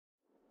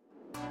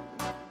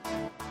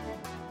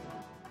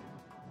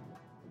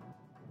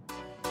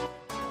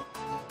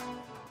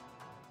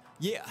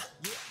Yeah.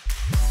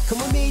 Come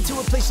with me to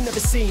a place you never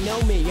seen. Know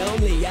me,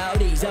 only all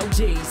these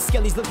OGs.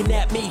 Skelly's looking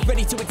at me,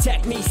 ready to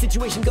attack me.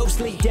 Situation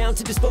ghostly, down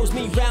to dispose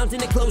me. Round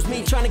and close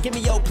me, trying to get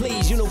me, oh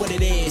please. You know what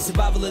it is,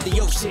 survival of the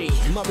Yoshi.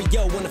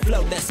 Mario on the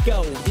flow, let's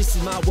go. This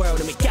is my world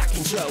and we got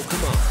control,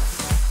 come on.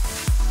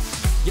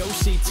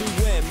 Yoshi to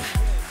win.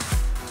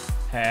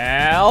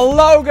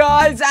 Hello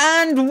guys,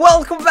 and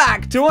welcome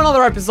back to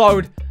another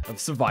episode of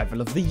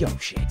Survival of the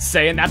Yoshi.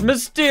 Saying that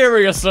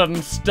mysterious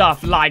and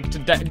stuff like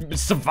today.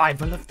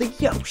 Survival of the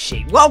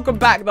Yoshi. Welcome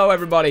back though,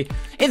 everybody.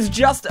 It's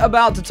just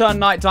about to turn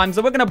nighttime,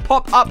 so we're gonna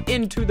pop up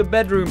into the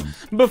bedroom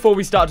before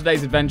we start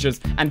today's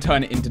adventures and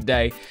turn it into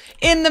day.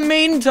 In the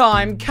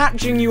meantime,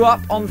 catching you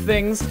up on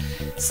things.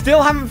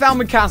 Still haven't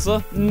found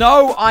Mikasa.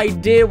 No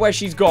idea where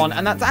she's gone,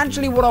 and that's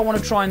actually what I want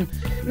to try and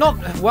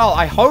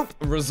I hope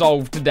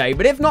resolve today.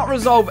 But if not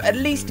resolve, at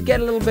least get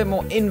a little bit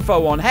more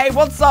info on. Hey,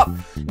 what's up,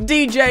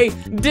 DJ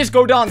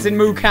Disco Dancing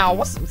Moo Cow?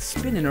 What's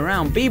spinning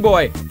around,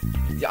 B-boy?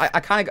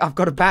 I've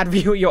got a bad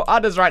view of your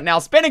udders right now.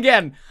 Spin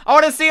again. I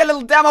want to see a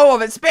little demo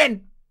of it.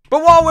 Spin.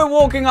 But while we're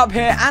walking up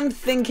here and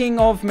thinking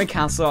of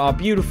Mikasa, our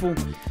beautiful,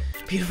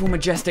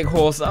 majestic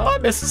horse. Oh, I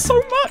miss her so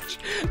much.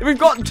 We've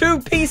got two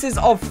pieces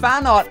of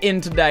fan art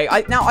in today.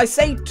 Now I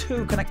say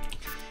two.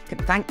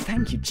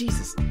 Thank you,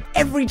 Jesus.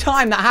 Every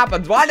time that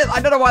happens, I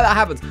don't know why that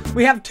happens.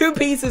 We have two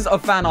pieces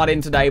of fan art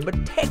in today,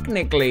 but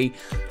technically,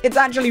 it's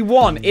actually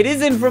one. It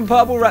is in from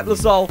Purple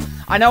Replisol.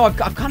 I know I've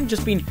kind of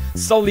just been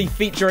solely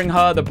featuring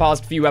her the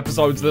past few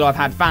episodes that I've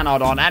had fan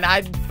art on, and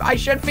I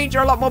should feature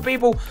a lot more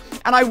people,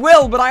 and I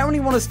will, but I only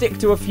want to stick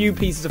to a few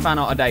pieces of fan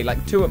art a day,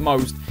 like two at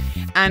most.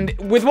 And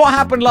with what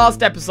happened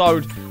last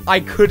episode, I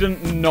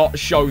couldn't not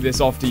show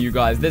this off to you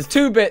guys. There's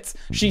two bits.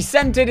 She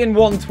sent it in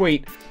one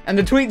tweet, and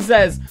the tweet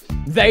says,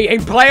 "They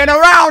ain't playing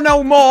around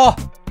no more."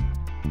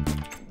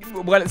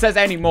 Well, it says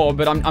anymore,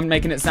 but I'm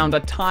making it sound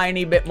a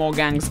tiny bit more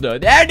gangster.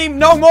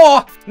 No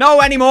more! No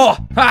anymore!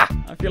 Ha!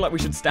 I feel like we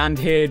should stand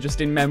here just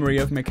in memory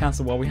of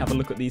Mikasa while we have a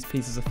look at these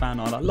pieces of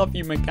fan art. I love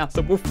you,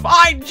 Mikasa. We'll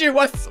find you,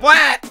 I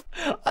swear!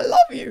 I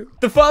love you.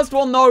 The first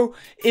one, though,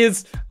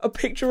 is a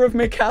picture of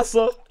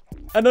Mikasa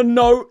and a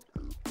note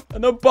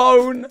and a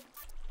bone,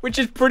 which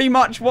is pretty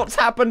much what's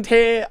happened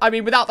here. I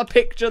mean, without the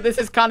picture, this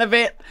is kind of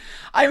it.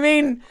 I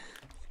mean,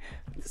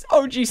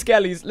 OG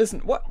Skellies,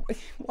 listen, why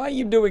are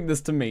you doing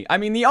this to me? I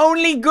mean, the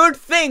only good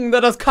thing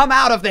that has come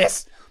out of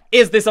this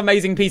is this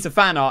amazing piece of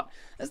fan art.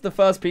 That's the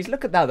first piece.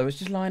 Look at that, though. It's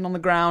just lying on the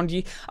ground.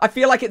 I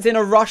feel like it's in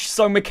a rush,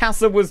 so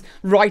Mikasa was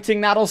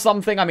writing that or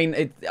something. I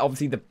mean,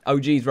 obviously the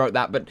OGs wrote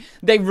that, but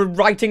they were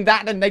writing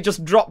that and they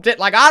just dropped it.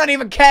 Like, I don't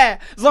even care,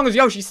 as long as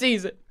Yoshi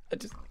sees it.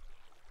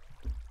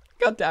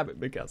 God damn it,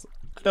 Mikasa.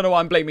 I don't know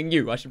why I'm blaming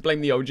you. I should blame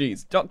the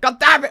OGs. God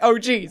damn it,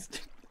 OGs.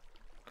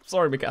 I'm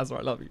sorry, Mikasa.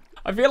 I love you.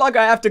 I feel like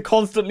I have to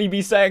constantly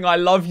be saying I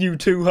love you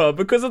to her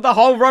because of the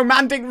whole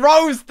romantic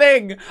rose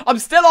thing. I'm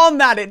still on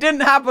that. It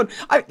didn't happen.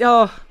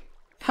 It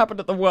happened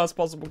at the worst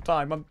possible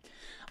time.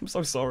 I'm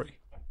so sorry.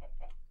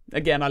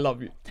 Again, I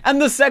love you.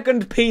 And the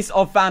second piece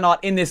of fan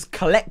art in this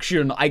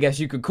collection, I guess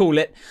you could call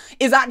it,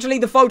 is actually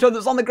the photo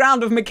that's on the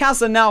ground of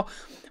Mikasa. Now,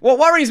 what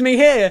worries me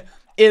here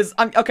is,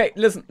 okay,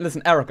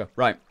 listen, Erica,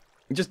 right?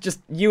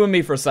 Just you and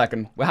me for a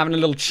second. We're having a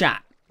little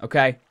chat,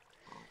 okay?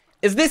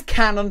 Is this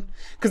canon?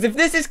 Because if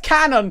this is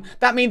canon,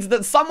 that means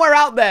that somewhere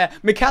out there,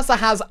 Mikasa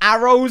has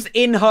arrows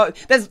in her.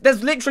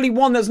 There's literally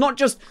one that's not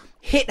just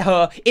hit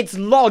her, it's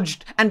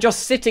lodged and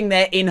just sitting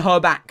there in her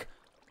back.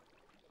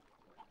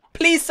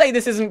 Please say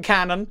this isn't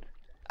canon.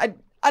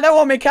 I don't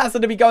want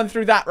Mikasa to be going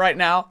through that right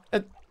now.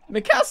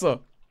 Mikasa.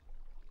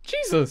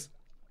 Jesus.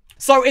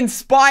 So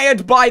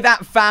inspired by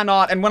that fan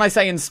art, and when I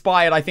say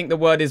inspired, I think the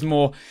word is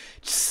more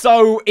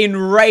so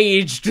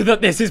enraged that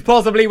this is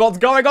possibly what's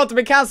going on to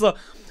Mikasa.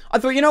 I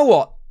thought, you know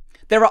what?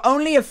 There are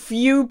only a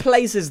few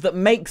places that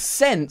make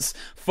sense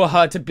for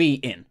her to be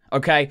in,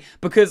 okay?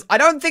 Because I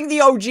don't think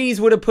the OGs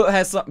would have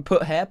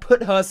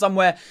put her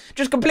somewhere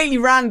just completely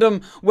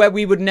random where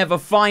we would never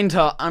find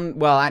her.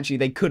 And well, actually,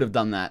 they could have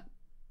done that.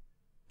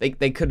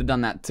 They could have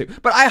done that too.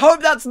 But I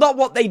hope that's not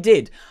what they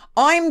did.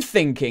 I'm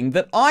thinking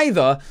that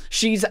either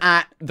she's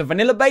at the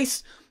vanilla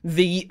base,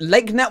 the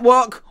lake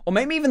network, or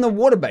maybe even the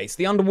water base,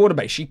 the underwater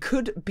base. She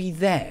could be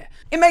there.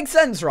 It makes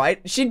sense,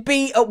 right? She'd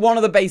be at one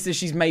of the bases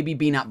she's maybe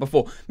been at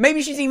before.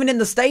 Maybe she's even in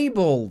the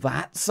stable.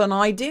 That's an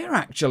idea,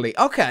 actually.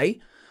 Okay.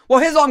 Well,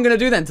 here's what I'm going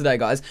to do then today,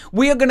 guys.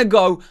 We are going to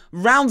go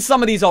round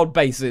some of these old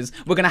bases.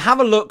 We're going to have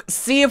a look,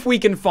 see if we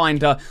can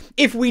find her.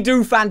 If we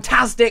do,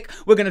 fantastic.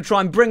 We're going to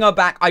try and bring her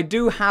back. I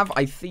do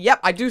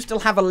still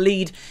have a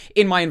lead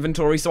in my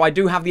inventory, so I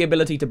do have the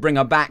ability to bring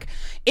her back.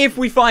 If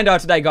we find her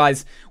today,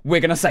 guys,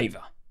 we're going to save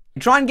her.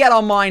 Try and get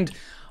our mind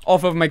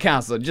off of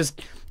Mikasa.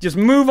 Just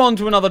move on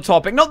to another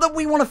topic. Not that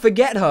we want to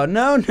forget her.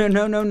 No,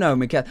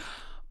 Mikasa.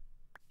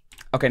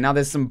 Okay, now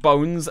there's some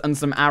bones and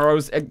some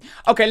arrows.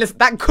 Okay, listen,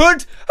 that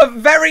could have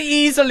very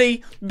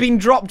easily been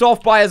dropped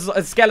off by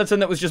a skeleton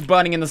that was just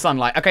burning in the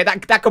sunlight. Okay,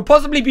 that could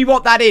possibly be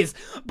what that is.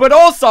 But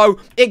also,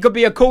 it could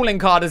be a calling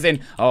card as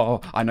in, oh,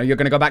 I know you're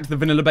going to go back to the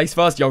vanilla base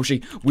first,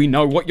 Yoshi. We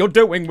know what you're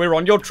doing. We're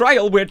on your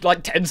trail. We're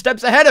like 10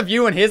 steps ahead of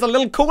you, and here's a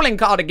little calling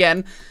card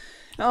again.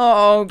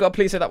 Oh, God,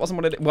 please say that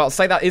wasn't what it is. Well,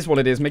 say that is what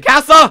it is.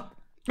 Mikasa!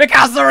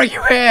 Mikasa, are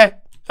you here?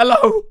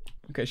 Hello?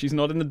 Okay, she's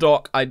not in the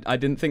dock. I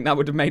didn't think that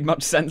would have made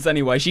much sense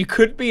anyway. She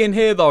could be in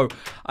here, though.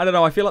 I don't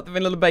know. I feel like the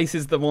vanilla base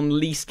is the one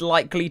least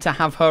likely to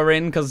have her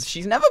in, because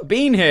she's never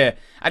been here.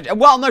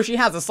 Well, no, she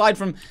has, aside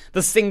from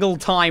the single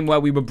time where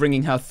we were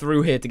bringing her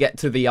through here to get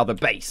to the other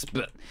base.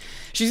 But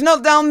she's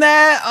not down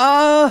there.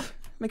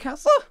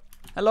 Mikasa?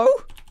 Hello?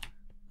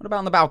 What about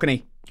on the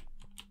balcony?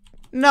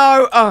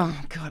 No.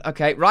 Oh, God.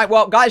 Okay, right.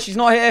 Well, guys, she's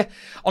not here.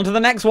 On to the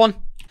next one.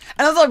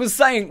 And as I was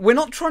saying, we're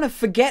not trying to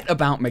forget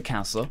about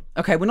Mikasa.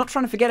 Okay, we're not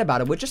trying to forget about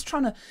her. We're just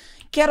trying to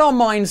get our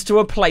minds to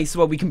a place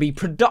where we can be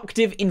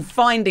productive in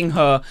finding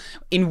her,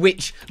 in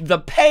which the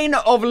pain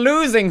of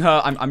losing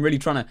her... I'm really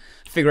trying to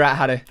figure out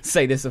how to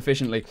say this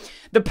efficiently.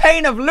 The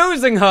pain of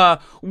losing her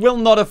will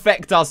not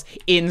affect us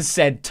in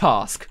said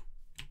task.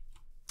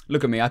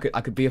 Look at me. I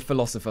could be a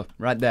philosopher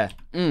right there.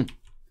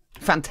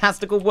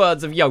 Fantastical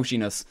words of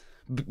Yoshiness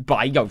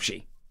by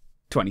Yoshi.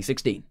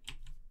 2016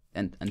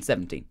 and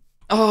 17.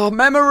 Oh,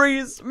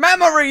 memories!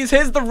 Memories!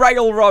 Here's the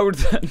railroad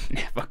that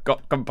never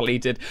got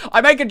completed. I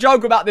make a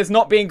joke about this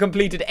not being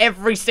completed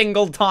every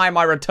single time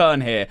I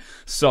return here.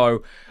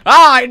 So,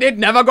 it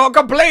never got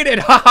completed!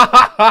 Ha ha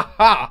ha ha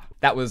ha!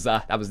 That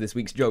was this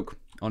week's joke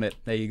on it.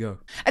 There you go.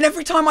 And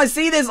every time I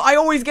see this, I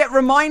always get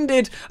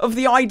reminded of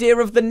the idea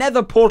of the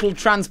nether portal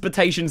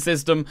transportation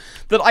system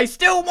that I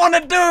still want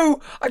to do!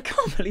 I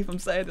can't believe I'm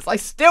saying this. I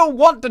still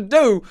want to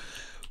do!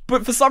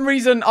 But for some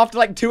reason, after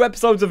like 2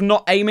 episodes of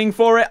not aiming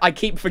for it, I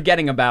keep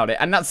forgetting about it.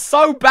 And that's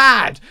so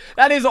bad.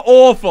 That is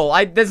awful.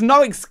 There's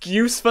no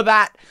excuse for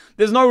that.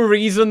 There's no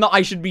reason that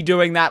I should be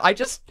doing that. I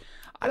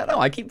don't know.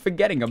 I keep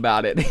forgetting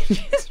about it.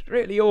 It's just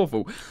really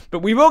awful. But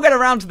we will get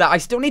around to that. I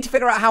still need to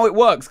figure out how it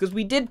works, because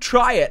we did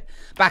try it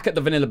back at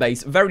the vanilla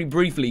base very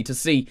briefly to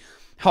see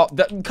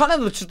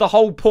just the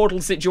whole portal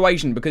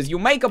situation, because you'll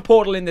make a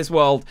portal in this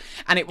world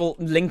and it will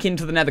link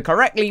into the nether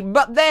correctly,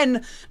 but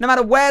then no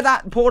matter where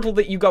that portal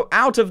that you go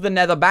out of the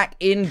nether back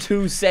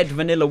into said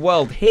vanilla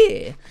world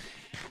here,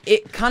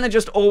 it kind of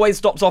just always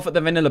stops off at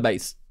the vanilla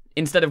base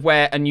instead of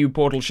where a new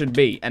portal should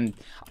be. And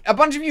a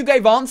bunch of you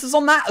gave answers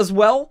on that as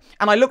well,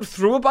 and I looked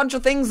through a bunch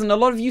of things, and a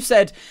lot of you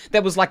said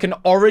there was like an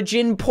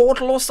origin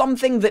portal or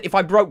something, that if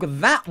I broke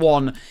that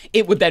one,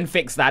 it would then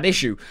fix that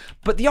issue.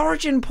 But the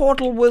origin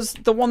portal was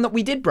the one that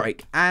we did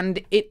break,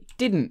 and it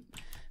didn't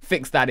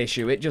fix that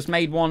issue. It just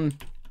made one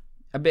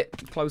a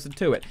bit closer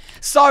to it.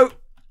 So,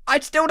 I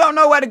still don't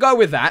know where to go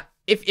with that.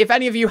 If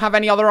any of you have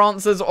any other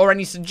answers or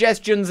any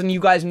suggestions, and you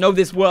guys know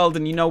this world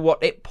and you know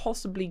what it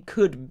possibly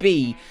could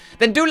be,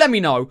 then do let me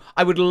know.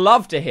 I would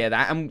love to hear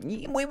that, and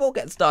we will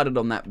get started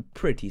on that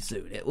pretty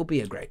soon. It will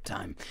be a great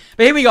time.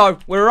 But here we go.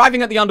 We're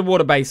arriving at the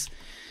underwater base.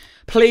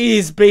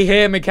 Please be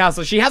here,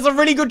 Mikasa. She has a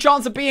really good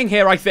chance of being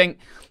here, I think.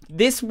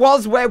 This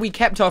was where we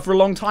kept her for a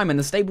long time, and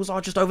the stables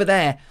are just over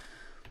there.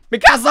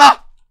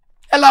 Mikasa!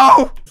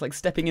 Hello! It's like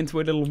stepping into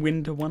a little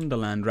winter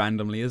wonderland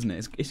randomly, isn't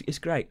it? It's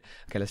great.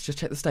 Okay, let's just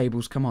check the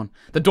stables. Come on.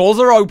 The doors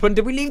are open.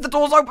 Did we leave the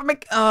doors open?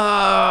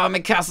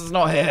 Mikasa's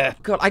not here.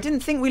 God, I didn't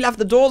think we left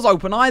the doors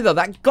open either.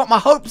 That got my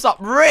hopes up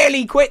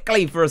really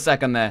quickly for a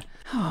second there.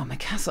 Oh,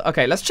 Mikasa.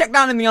 Okay, let's check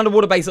down in the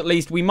underwater base at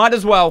least. We might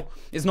as well.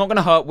 It's not going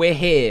to hurt. We're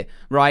here,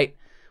 right?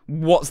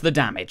 What's the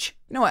damage?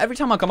 You know what? Every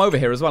time I come over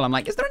here as well, I'm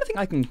like, is there anything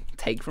I can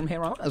take from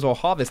here? I might as well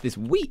harvest this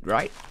wheat,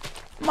 right?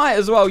 Might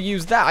as well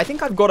use that. I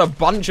think I've got a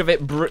bunch of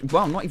it,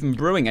 well, not even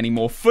brewing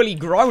anymore. Fully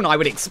grown, I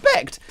would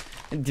expect.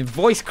 And the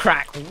voice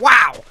crack,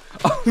 wow.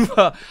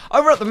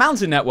 Over at the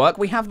Mountain Network,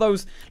 we have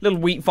those little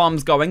wheat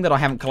farms going that I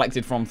haven't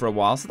collected from for a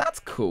while, so that's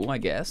cool, I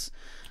guess.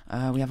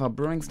 We have our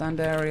brewing stand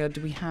area.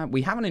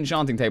 We have an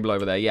enchanting table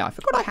over there. Yeah, I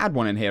forgot I had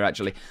one in here,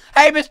 actually.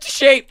 Hey, Mr.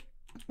 Sheep,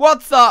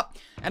 what's up?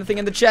 Anything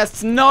in the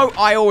chests? No,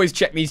 I always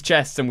check these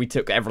chests, and we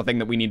took everything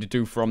that we needed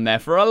to from there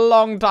for a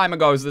long time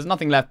ago, so there's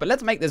nothing left. But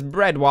let's make this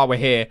bread while we're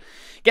here.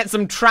 Get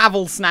some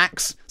travel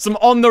snacks, some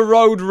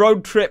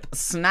on-the-road trip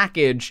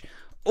snackage.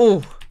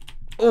 Oh,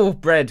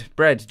 bread,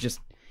 just,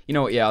 you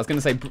know what, yeah, I was going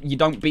to say you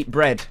don't beat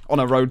bread on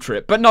a road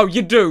trip. But no,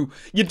 you do.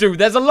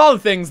 There's a lot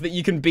of things that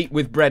you can beat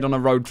with bread on a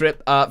road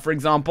trip. For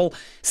example,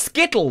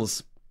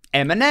 Skittles,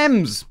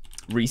 M&Ms,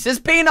 Reese's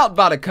Peanut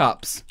Butter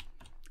Cups,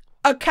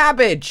 a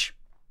cabbage.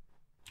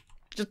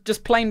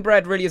 Just plain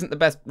bread really isn't the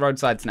best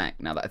roadside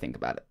snack, now that I think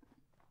about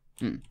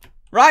it.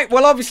 Right,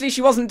 well, obviously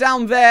she wasn't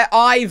down there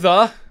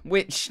either,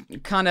 which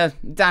kind of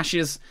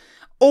dashes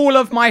all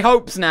of my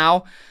hopes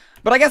now.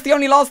 But I guess the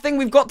only last thing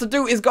we've got to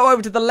do is go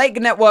over to the lake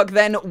network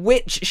then,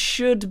 which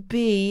should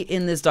be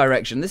in this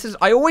direction.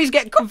 I always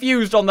get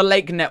confused on the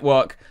lake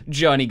network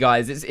journey,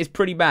 guys. It's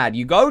pretty bad.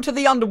 You go to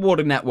the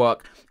underwater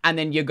network, and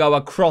then you go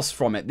across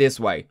from it this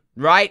way,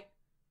 right?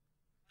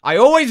 I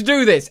always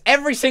do this.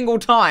 Every single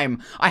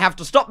time I have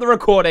to stop the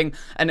recording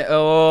and,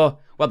 well,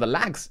 the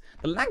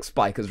lag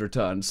spike has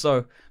returned,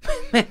 so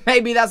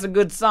maybe that's a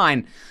good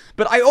sign.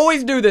 But I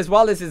always do this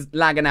while this is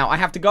lagging out. I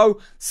have to go,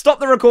 stop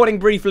the recording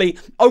briefly,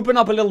 open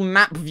up a little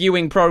map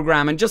viewing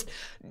program, and just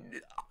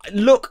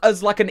look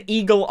as like an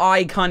eagle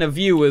eye kind of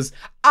view as,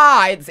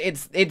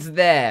 it's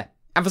there.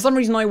 And for some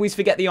reason, I always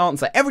forget the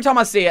answer. Every time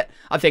I see it,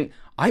 I think,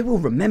 I will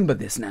remember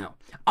this now.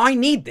 I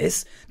need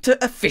this to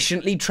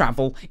efficiently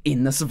travel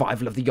in the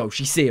Survival of the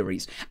Yoshi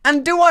series.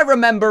 And do I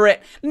remember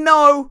it?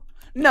 No.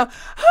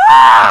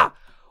 Ah!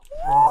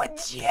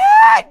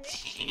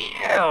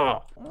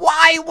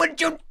 Why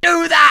would you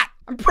do that?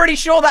 I'm pretty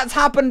sure that's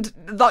happened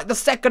like the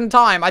second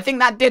time. I think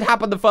that did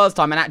happen the first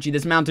time, and actually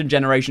this mountain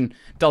generation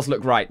does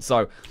look right.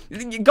 So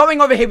going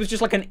over here was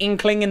just like an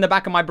inkling in the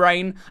back of my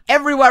brain.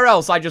 Everywhere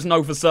else I just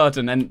know for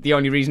certain, and the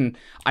only reason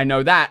I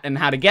know that and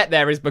how to get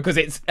there is because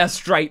it's a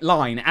straight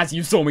line, as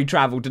you saw me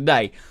travel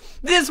today.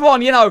 This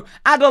one, you know,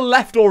 add a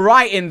left or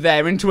right in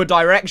there into a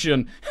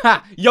direction.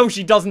 Ha!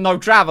 Yoshi doesn't know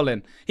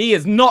traveling. He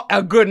is not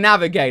a good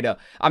navigator.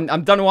 I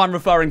don't know why I'm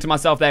referring to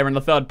myself there in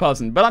the third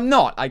person, but I'm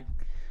not. I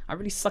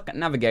really suck at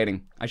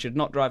navigating. I should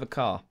not drive a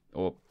car,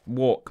 or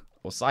walk,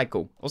 or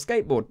cycle, or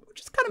skateboard, or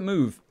just kind of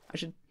move. I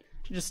should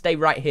just stay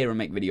right here and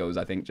make videos,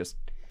 I think. That's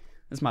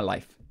my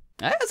life.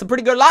 That's a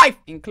pretty good life,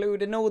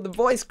 including all the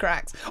voice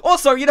cracks.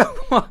 Also, you know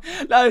what?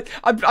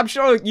 I'm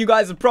sure you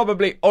guys have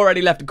probably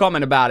already left a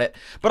comment about it,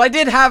 but I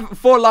did have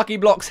 4 lucky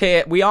blocks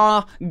here. We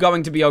are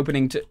going to be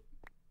opening to...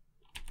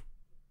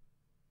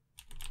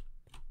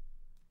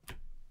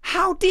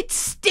 How did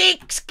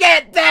sticks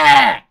get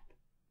there?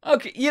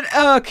 Okay,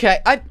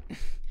 okay,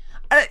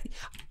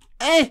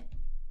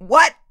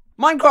 what?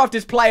 Minecraft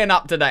is playing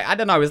up today. I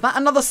don't know, is that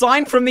another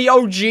sign from the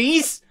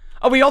OGs?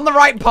 Are we on the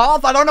right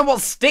path? I don't know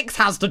what sticks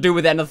has to do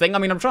with anything. I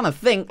mean, I'm trying to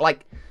think,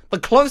 like, the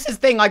closest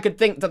thing I could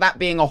think to that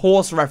being a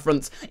horse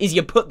reference is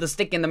you put the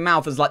stick in the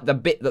mouth as, like, the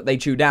bit that they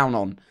chew down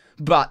on.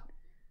 But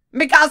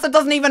Mikasa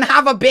doesn't even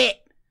have a bit.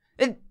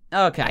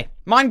 Okay.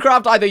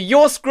 Minecraft, either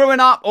you're screwing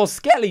up or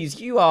Skellies,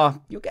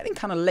 you're getting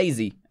kind of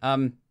lazy.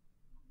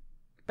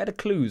 Better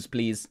clues,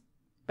 please.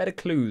 Better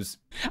clues.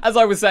 As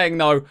I was saying,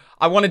 though,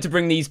 I wanted to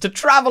bring these to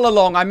travel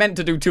along. I meant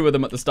to do 2 of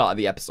them at the start of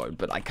the episode,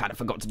 but I kind of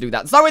forgot to do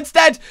that. So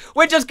instead,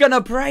 we're just gonna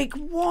break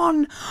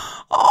 1.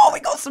 Oh, we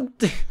got some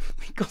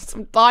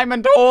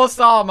diamond horse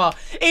armor.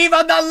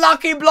 Even the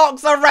lucky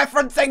blocks are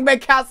referencing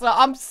Mikasa.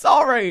 I'm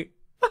sorry.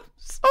 I'm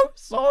so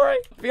sorry.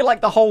 I feel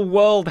like the whole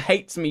world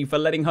hates me for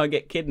letting her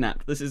get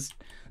kidnapped. This is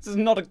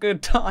not a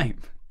good time.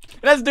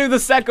 Let's do the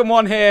second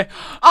one here.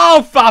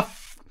 Oh,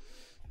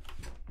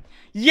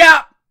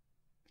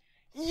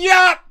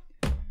 Yep.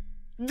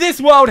 This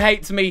world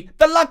hates me.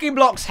 The lucky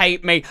blocks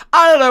hate me.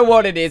 I don't know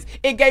what it is.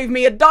 It gave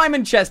me a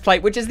diamond chest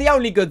plate, which is the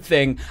only good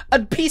thing. A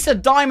piece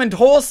of diamond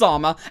horse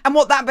armor. And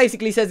what that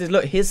basically says is,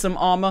 look, here's some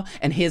armor,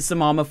 and here's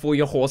some armor for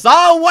your horse.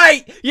 Oh,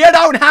 wait! You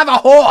don't have a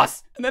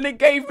horse! And then it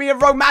gave me a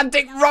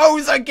romantic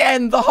rose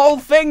again. The whole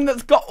thing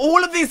that's got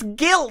all of this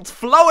guilt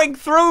flowing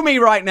through me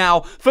right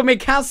now for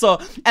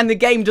Mikasa. And the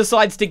game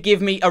decides to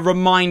give me a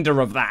reminder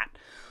of that.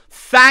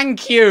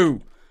 Thank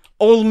you,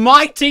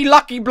 almighty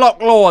lucky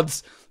block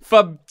lords,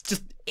 for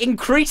just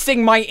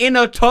increasing my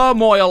inner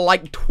turmoil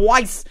like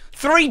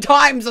 3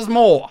 times as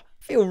more. I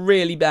feel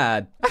really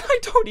bad. I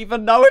don't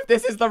even know if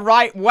this is the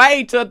right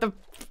way to the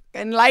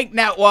fucking lake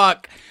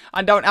network.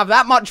 I don't have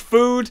that much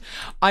food.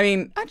 I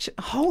mean, actually,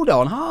 hold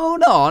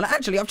on.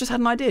 Actually, I've just had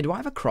an idea. Do I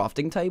have a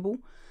crafting table?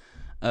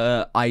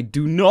 I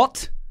do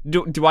not.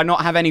 Do I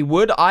not have any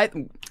wood?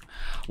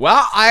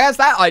 Well, I guess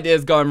that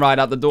idea's going right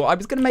out the door. I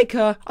was gonna make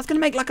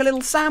like a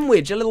little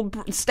sandwich, a little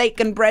steak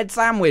and bread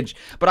sandwich,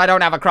 but I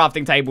don't have a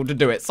crafting table to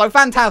do it. So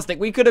fantastic.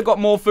 We could have got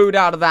more food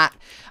out of that.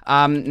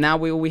 Now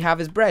all we have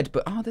is bread.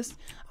 But there's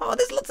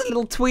lots of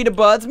little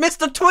Tweeterbirds.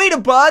 Mr.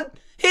 Tweeterbird,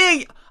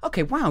 here.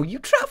 Okay, wow, you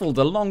travelled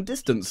a long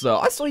distance, sir.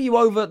 I saw you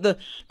over the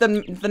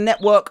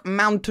network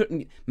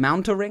mountering.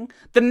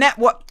 The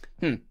network.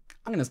 I'm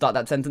gonna start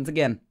that sentence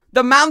again.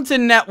 The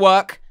mountain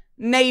network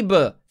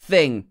neighbor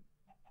thing.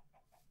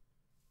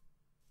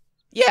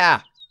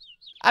 Yeah,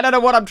 I don't know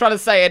what I'm trying to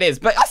say it is,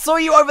 but I saw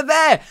you over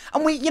there,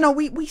 and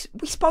we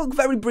spoke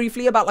very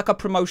briefly about like a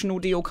promotional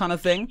deal kind of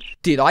thing.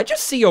 Did I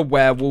just see a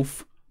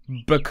werewolf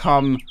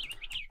become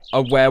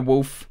a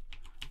werewolf,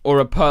 or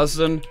a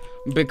person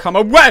become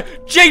a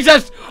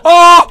Jesus!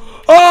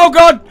 Oh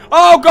God!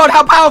 Oh God!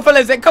 How powerful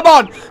is it? Come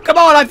on!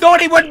 I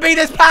thought he wouldn't be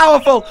this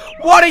powerful.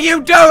 What are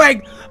you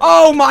doing?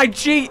 Oh my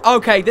gee!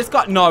 Okay, this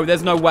guy. No,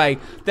 there's no way.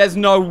 There's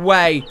no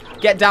way.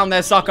 Get down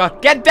there, sucker!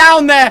 Get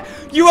down there!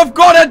 You have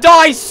got to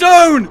die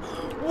soon!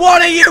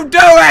 What are you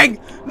doing?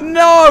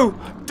 No!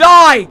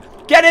 Die!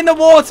 Get in the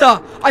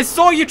water! I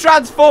saw you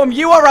transform.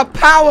 You are a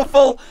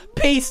powerful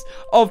piece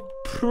of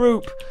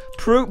poop.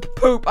 Poop.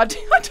 I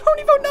don't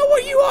even know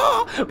what you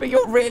are, but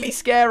you're really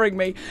scaring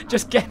me.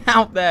 Just get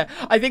out there.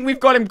 I think we've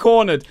got him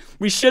cornered.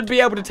 We should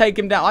be able to take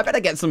him down. I better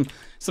get some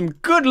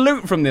good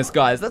loot from this,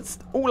 guys. That's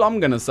all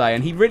I'm gonna say.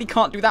 And he really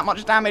can't do that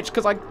much damage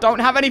because I don't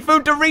have any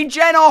food to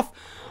regen off.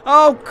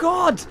 Oh,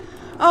 God.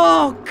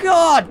 Oh,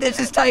 God, this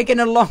is taking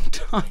a long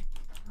time.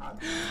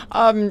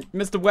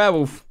 Mr.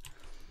 Werewolf.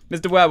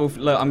 Mr. Werewolf,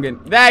 look, I'm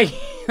getting...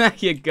 There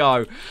you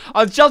go.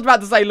 I was just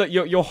about to say, look,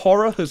 your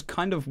horror has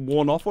kind of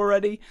worn off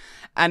already.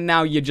 And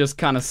now you just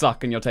kind of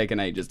suck and you're taking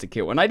ages to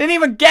kill. And I didn't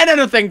even get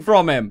anything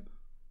from him.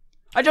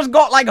 I just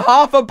got like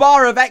half a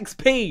bar of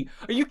XP.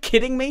 Are you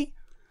kidding me?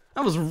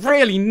 That was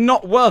really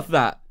not worth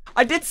that.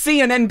 I did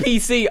see an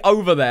NPC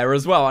over there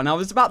as well, and I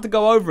was about to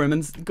go over him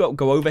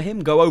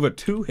and go over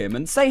to him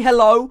and say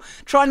hello,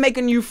 try and make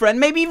a new friend,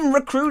 maybe even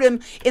recruit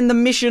him in the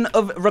mission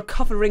of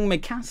recovering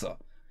Mikasa.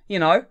 You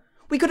know,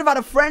 we could have had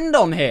a friend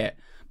on here.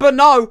 But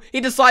no,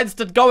 he decides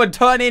to go and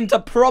turn into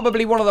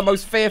probably one of the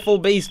most fearful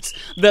beasts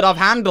that I've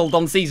handled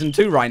on Season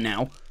 2 right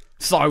now.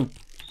 So,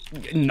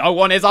 no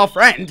one is our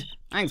friend.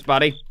 Thanks,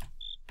 buddy.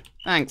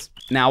 Thanks.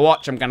 Now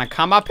watch, I'm gonna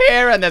come up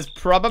here and there's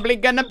probably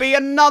gonna be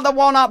another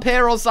one up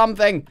here or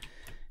something.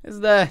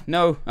 Is there?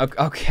 No.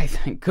 Okay,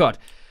 thank God.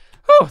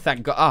 Oh,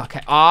 thank God.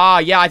 Okay.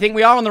 Yeah, I think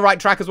we are on the right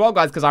track as well,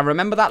 guys, because I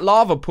remember that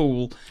lava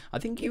pool. I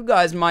think you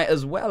guys might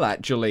as well,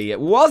 actually. It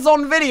was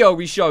on video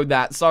we showed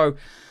that, so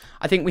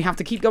I think we have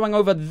to keep going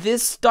over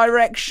this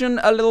direction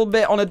a little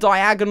bit on a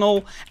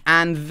diagonal,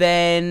 and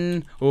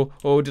then...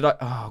 Oh, did I...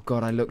 Oh,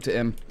 God, I looked at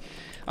him.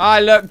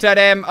 I looked at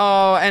him.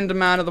 Oh,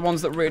 Enderman are the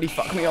ones that really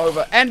fuck me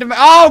over. Enderman.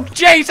 Oh,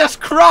 Jesus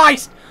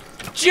Christ.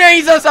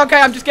 Jesus.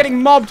 Okay, I'm just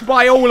getting mobbed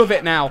by all of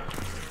it now.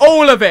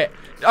 All of it.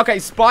 Okay,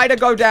 Spider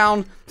go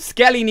down.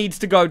 Skelly needs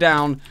to go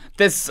down.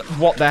 There's...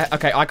 What the...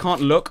 Okay, I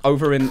can't look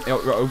over in...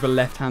 Over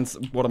left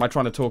hand... What am I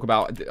trying to talk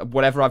about?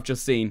 Whatever I've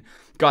just seen.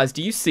 Guys,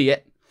 do you see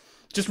it?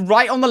 Just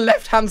right on the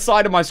left-hand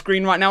side of my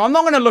screen right now. I'm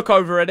not going to look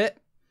over at it.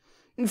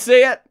 And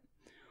see it.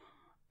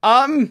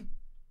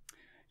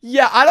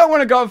 Yeah, I don't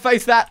want to go and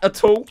face that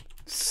at all.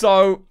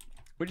 So,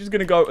 we're just going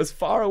to go as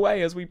far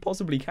away as we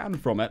possibly can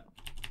from it.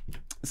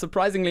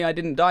 Surprisingly, I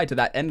didn't die to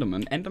that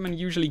Enderman. Endermen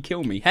usually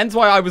kill me. Hence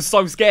why I was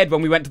so scared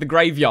when we went to the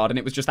graveyard and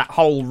it was just that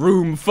whole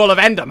room full of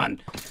Endermen.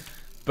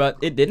 But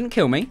it didn't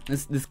kill me.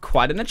 This is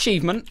quite an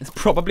achievement. It's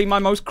probably my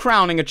most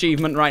crowning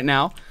achievement right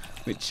now.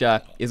 Which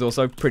is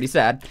also pretty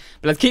sad.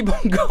 But let's keep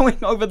on going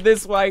over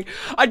this way.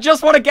 I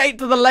just want to get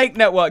to the lake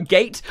network.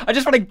 I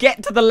just want to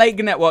get to the lake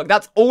network.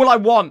 That's all I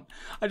want.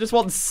 I just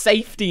want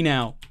safety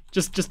now.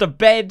 Just a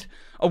bed,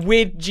 a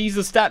weird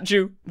Jesus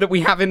statue that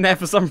we have in there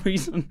for some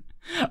reason.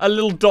 A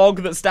little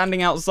dog that's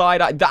standing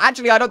outside.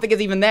 Actually, I don't think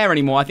it's even there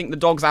anymore. I think the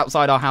dogs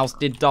outside our house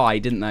did die,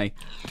 didn't they?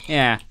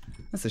 Yeah,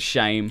 that's a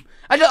shame.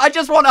 I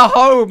just want a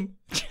home.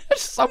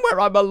 Somewhere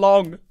I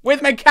belong.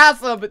 With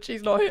Mikasa, but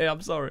she's not here.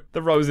 I'm sorry.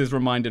 The roses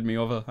reminded me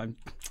of her.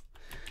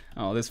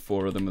 Oh, there's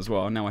 4 of them as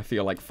well. Now I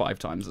feel like 5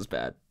 times as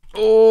bad.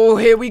 Oh,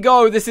 here we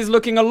go. This is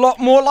looking a lot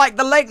more like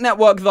the lake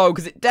network, though,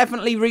 because it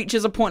definitely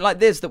reaches a point like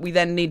this that we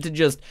then need to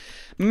just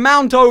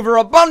mount over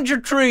a bunch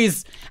of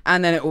trees,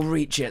 and then it will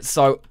reach it.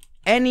 So,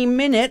 any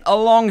minute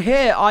along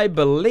here, I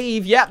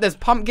believe. Yep, there's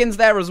pumpkins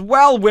there as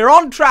well. We're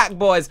on track,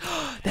 boys.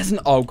 There's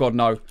an... Oh, God,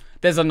 no.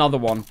 There's another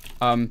one.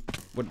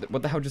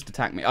 What the hell just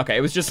attacked me? Okay,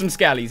 it was just some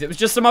skellies. It was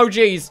just some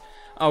OGs.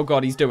 Oh,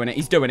 God, he's doing it.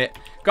 He's doing it.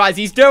 Guys,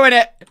 he's doing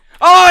it.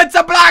 Oh, it's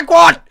a black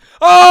one.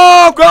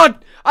 Oh,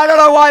 God. I don't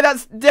know why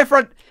that's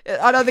different.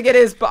 I don't think it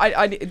is,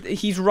 but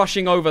he's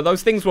rushing over.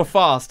 Those things were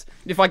fast.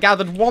 If I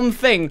gathered one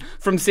thing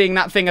from seeing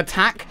that thing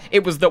attack,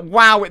 it was that,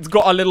 wow, it's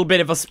got a little bit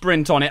of a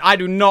sprint on it. I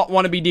do not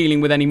want to be dealing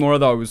with any more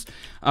of those.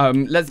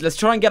 Let's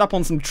try and get up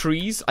on some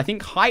trees. I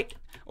think height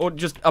or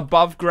just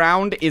above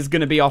ground is going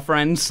to be our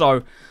friend,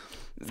 so...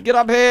 Let's get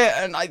up here,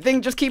 and I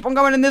think just keep on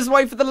going in this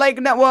way for the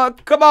lake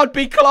network. Come on,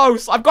 be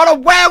close. I've got a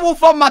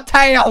werewolf on my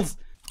tails.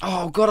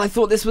 Oh, God, I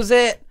thought this was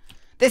it.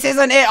 This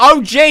isn't it.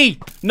 OG.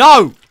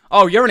 No.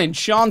 Oh, you're an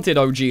enchanted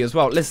OG as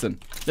well. Listen.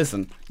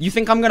 You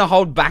think I'm going to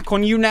hold back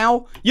on you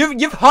now?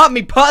 You've hurt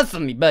me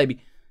personally, baby.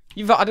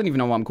 I don't even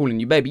know why I'm calling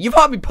you baby. You've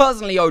hurt me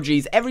personally,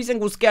 OGs. Every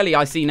single skelly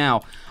I see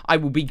now, I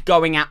will be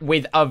going at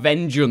with a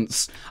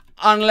vengeance.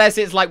 Unless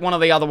it's like one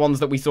of the other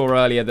ones that we saw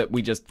earlier that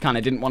we just kind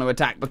of didn't want to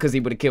attack because he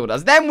would have killed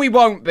us. Then we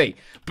won't be.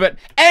 But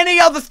any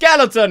other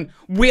skeleton,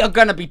 we are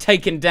going to be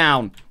taken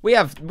down. We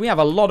have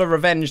a lot of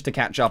revenge to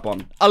catch up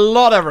on. A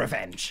lot of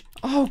revenge.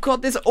 Oh,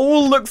 God, this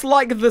all looks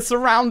like the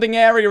surrounding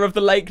area of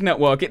the lake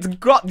network. It's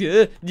got...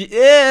 oh,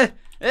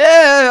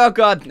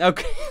 God.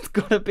 Okay, it's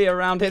got to be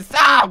around here.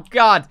 Oh,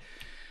 God.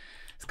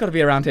 It's got to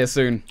be around here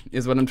soon,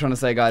 is what I'm trying to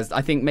say, guys.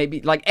 I think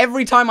maybe, like,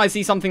 every time I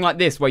see something like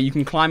this, where you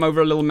can climb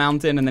over a little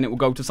mountain and then it will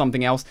go to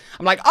something else,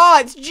 I'm like, oh,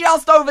 it's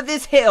just over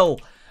this hill.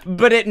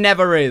 But it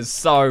never is,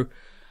 so,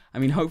 I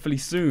mean, hopefully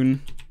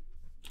soon.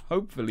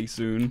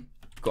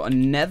 Got a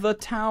nether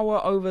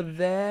tower over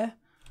there.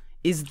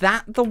 Is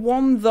that the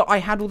one that I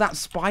had all that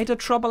spider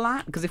trouble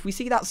at? Because if we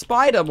see that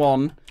spider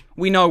one,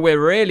 we know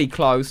we're really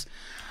close.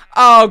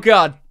 Oh,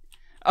 God.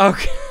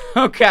 Okay.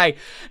 Okay,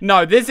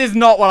 no, this is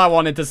not what I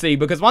wanted to see,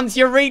 because once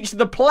you reach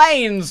the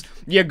plains,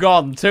 you're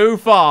gone too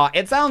far.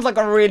 It sounds like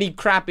a really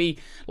crappy,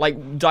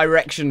 like,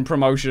 direction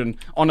promotion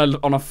on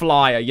a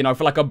flyer, you know,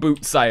 for like a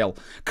boot sale.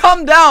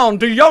 Come down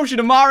to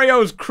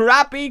YoshiToMario's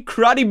crappy,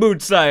 cruddy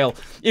boot sale.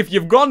 If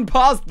you've gone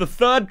past the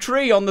 3rd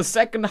tree on the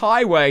 2nd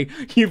highway,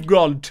 you've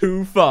gone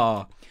too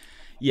far.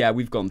 Yeah,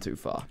 we've gone too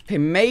far. Okay,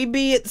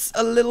 maybe it's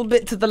a little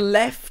bit to the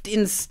left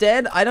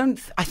instead. I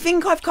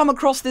think I've come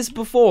across this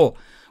before,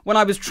 when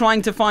I was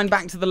trying to find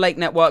Back to the Lake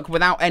Network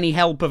without any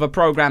help of a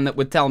program that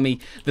would tell me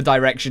the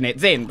direction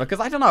it's in. Because,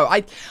 I don't know,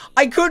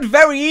 I could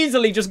very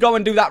easily just go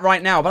and do that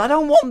right now, but I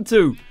don't want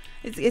to.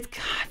 I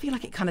feel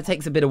like it kind of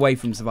takes a bit away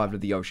from Survival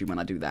of the Yoshi when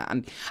I do that.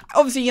 And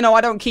obviously, you know,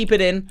 I don't keep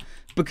it in,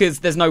 because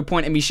there's no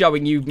point in me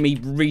showing you me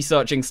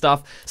researching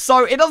stuff.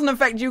 So it doesn't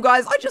affect you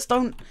guys. I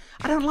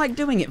don't like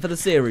doing it for the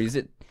series.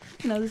 You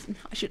know,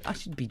 I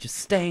should be just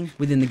staying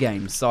within the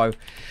game. So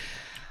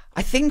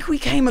I think we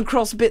came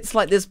across bits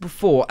like this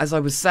before, as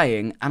I was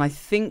saying, and I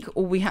think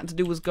all we had to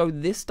do was go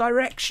this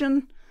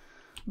direction.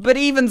 But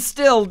even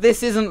still,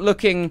 this isn't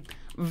looking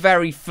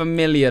very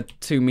familiar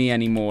to me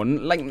anymore.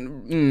 Like,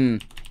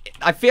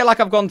 I feel like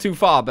I've gone too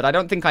far, but I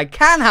don't think I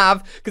can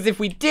have, because if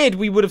we did,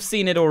 we would have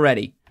seen it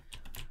already.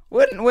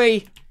 Wouldn't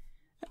we?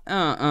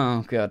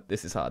 Oh god,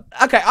 this is hard.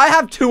 Okay, I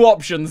have 2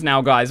 options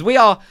now, guys.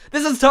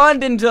 This has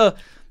turned into,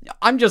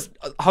 I'm just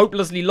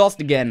hopelessly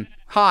lost again.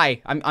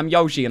 Hi, I'm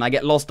Yoshi, and I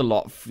get lost a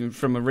lot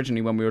from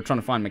originally when we were trying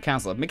to find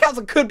Mikasa.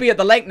 Mikasa could be at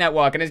the Lake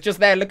Network, and it's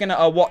just there looking at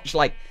her watch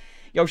like,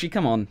 Yoshi,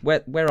 come on,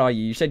 where are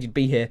you? You said you'd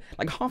be here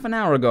like half an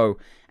hour ago,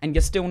 and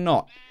you're still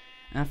not.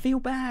 And I feel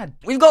bad.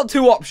 We've got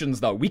 2 options,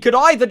 though. We could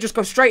either just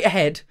go straight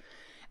ahead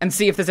and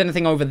see if there's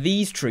anything over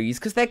these trees,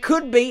 because there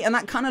could be, and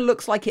that kind of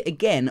looks like it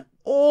again,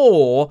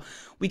 or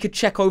we could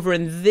check over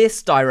in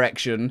this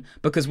direction,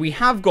 because we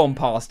have gone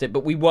past it,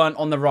 but we weren't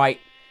on the right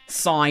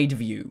side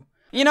view.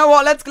 You know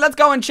what, let's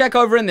go and check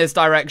over in this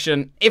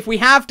direction. If we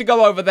have to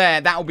go over there,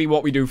 that'll be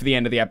what we do for the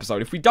end of the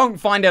episode. If we don't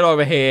find it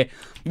over here,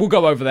 we'll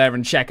go over there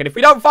and check it. If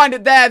we don't find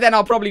it there, then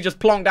I'll probably just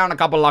plonk down a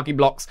couple lucky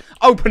blocks,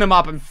 open them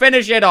up, and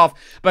finish it off,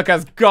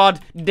 because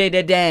god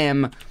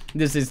damn,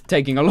 this is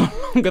taking a lot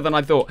longer than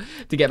I thought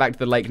to get back to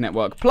the Lake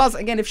Network. Plus,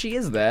 again, if she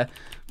is there,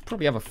 we'll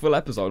probably have a full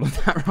episode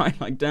of that, right?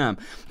 Like, damn.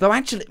 Though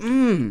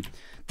actually,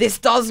 this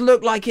does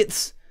look like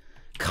it's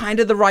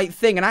kind of the right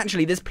thing. And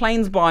actually, this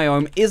plains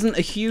biome isn't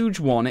a huge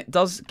one. It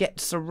does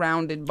get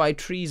surrounded by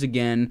trees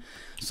again.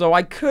 So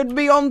I could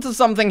be onto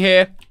something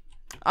here.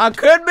 I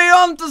could be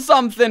onto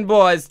something,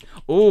 boys.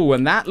 Oh,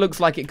 and that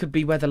looks like it could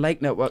be where the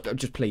Lake Network... Oh,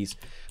 just please.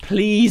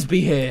 Please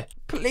be here.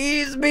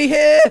 Please be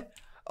here.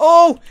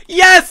 Oh,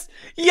 yes!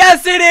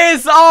 Yes, it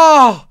is!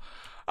 Oh!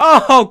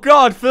 Oh,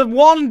 God, for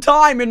one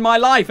time in my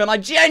life, and I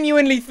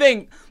genuinely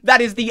think that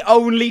is the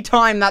only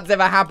time that's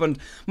ever happened,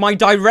 my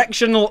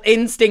directional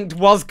instinct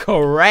was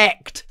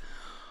correct.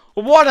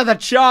 What are the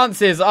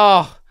chances?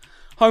 Oh,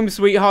 home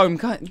sweet home.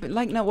 God,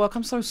 Lake Network,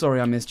 I'm so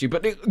sorry I missed you,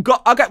 but...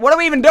 okay, what are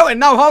we even doing?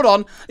 No, hold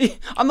on.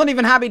 I'm not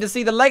even happy to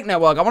see the Lake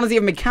Network. I want to see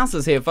if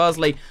Mikasa's here,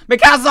 firstly.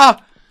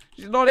 Mikasa!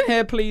 She's not in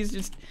here, please.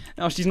 Just...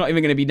 Oh, she's not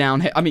even going to be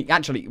down here. I mean,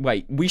 actually,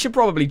 wait. We should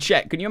probably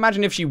check. Can you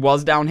imagine if she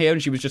was down here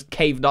and she was just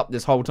caved up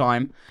this whole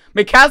time?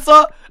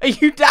 Mikasa, are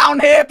you down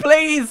here,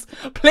 please?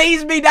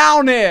 Please be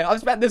down here. I've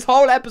spent this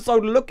whole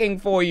episode looking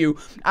for you.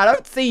 I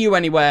don't see you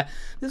anywhere.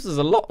 This is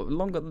a lot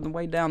longer than the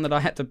way down that I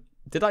had to...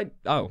 Did I...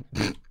 Oh.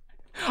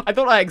 I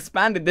thought I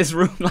expanded this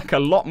room like a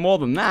lot more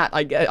than that.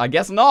 I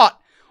guess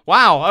not.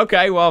 Wow,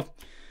 okay, well...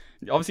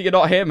 Obviously you're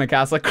not here,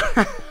 Mikasa.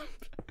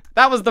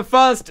 That was the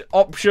first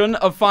option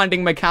of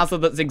finding Mikasa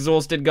that's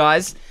exhausted,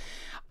 guys.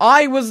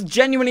 I was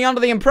genuinely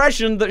under the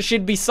impression that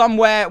she'd be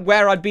somewhere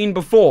where I'd been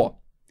before.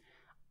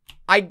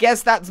 I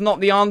guess that's not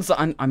the answer.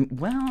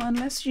 Well,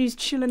 unless she's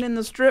chilling in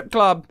the strip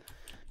club.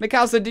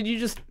 Mikasa,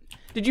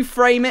 did you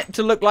frame it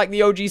to look like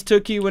the OGs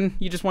took you and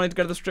you just wanted to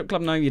go to the strip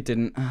club? No, you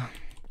didn't.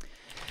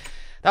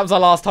 That was our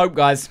last hope,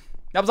 guys.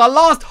 That was our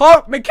last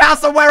hope!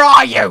 Mikasa, where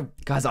are you?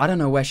 Guys, I don't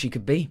know where she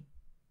could be.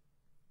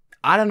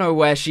 I don't know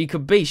where she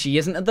could be. She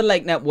isn't at the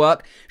Lake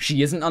Network.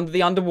 She isn't under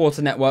the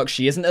Underwater Network.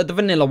 She isn't at the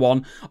Vanilla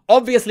one.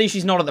 Obviously,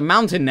 she's not at the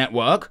Mountain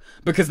Network,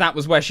 because that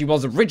was where she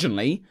was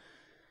originally.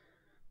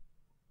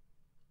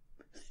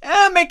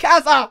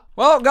 Mikasa!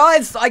 Well,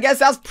 guys, I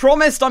guess as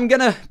promised, I'm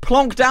gonna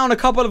plonk down a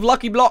couple of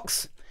lucky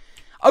blocks.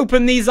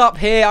 Open these up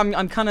here.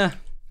 I'm kind of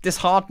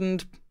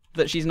disheartened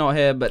that she's not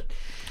here, but...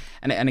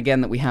 And again,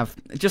 that we have...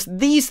 Just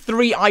these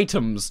 3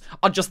 items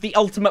are just the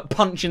ultimate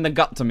punch in the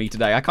gut to me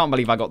today. I can't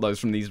believe I got those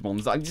from these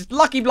ones. Just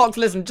lucky blocks,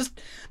 listen,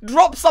 just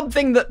drop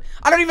something that...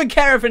 I don't even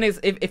care if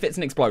it's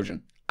an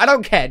explosion. I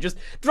don't care. Just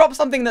drop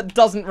something that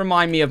doesn't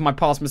remind me of my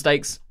past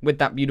mistakes with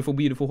that beautiful,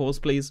 beautiful horse,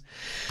 please.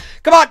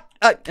 Come on!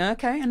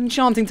 Okay, an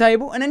enchanting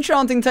table. An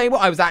enchanting table.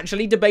 I was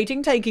actually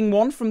debating taking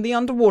one from the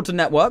Underwater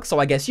Network, so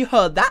I guess you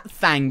heard that.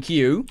 Thank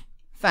you.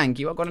 Thank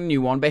you. I've got a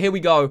new one, but here we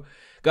go.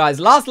 Guys,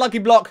 last lucky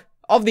block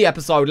of the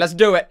episode. Let's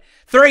do it.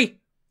 3,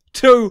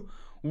 2,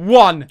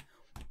 1.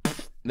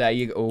 There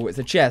you go. Oh, it's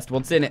a chest.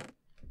 What's in it?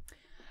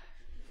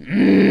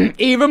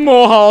 Even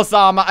more horse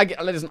armor.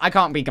 Listen, I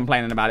can't be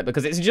complaining about it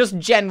because it's just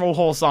general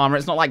horse armor.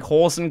 It's not like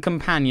horse and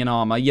companion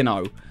armor, you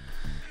know.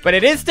 But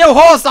it is still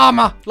horse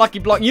armor! Lucky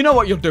Block, you know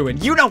what you're doing.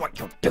 You know what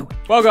you're doing.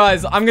 Well,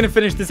 guys, I'm going to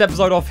finish this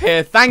episode off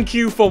here. Thank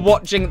you for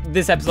watching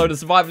this episode of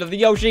Survival of the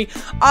Yoshi.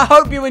 I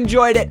hope you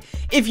enjoyed it.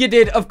 If you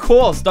did, of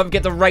course, don't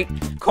forget to rate,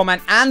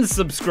 comment, and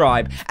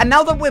subscribe. And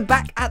now that we're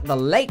back at the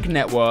Lake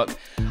Network,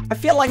 I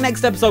feel like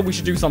next episode we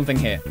should do something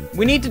here.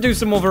 We need to do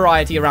some more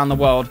variety around the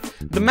world.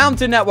 The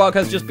Mountain Network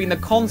has just been the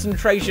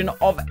concentration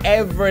of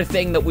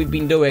everything that we've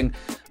been doing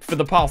for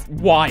the past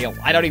while.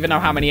 I don't even know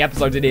how many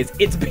episodes it is.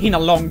 It's been a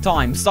long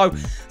time. So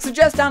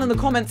suggest down in the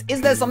comments,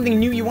 is there something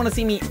new you want to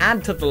see me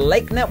add to the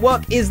Lake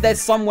Network? Is there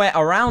somewhere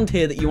around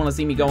here that you want to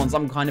see me go on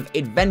some kind of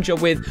adventure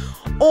with?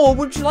 Or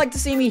would you like to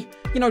see me,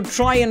 you know,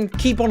 try and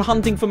keep on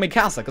hunting for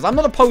Mikasa? Because I'm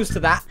not opposed to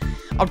that.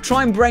 I'll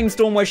try and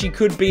brainstorm where she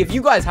could be. If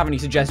you guys have any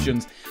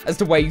suggestions as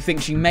to where you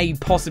think she may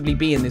possibly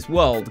be in this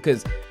world,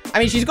 because, I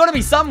mean, she's got to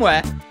be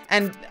somewhere.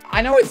 And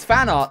I know it's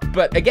fan art,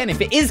 but again,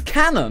 if it is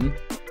canon,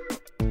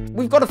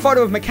 we've got a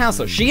photo of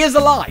Mikasa. She is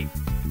alive.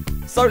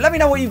 So let me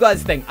know what you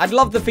guys think. I'd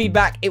love the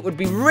feedback. It would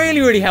be really,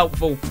 really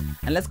helpful.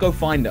 And let's go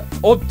find her.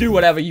 Or do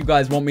whatever you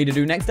guys want me to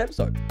do next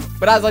episode.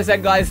 But as I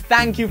said, guys,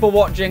 thank you for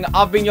watching.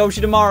 I've been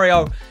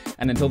YoshiToMario.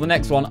 And until the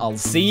next one, I'll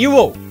see you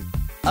all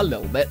a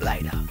little bit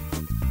later.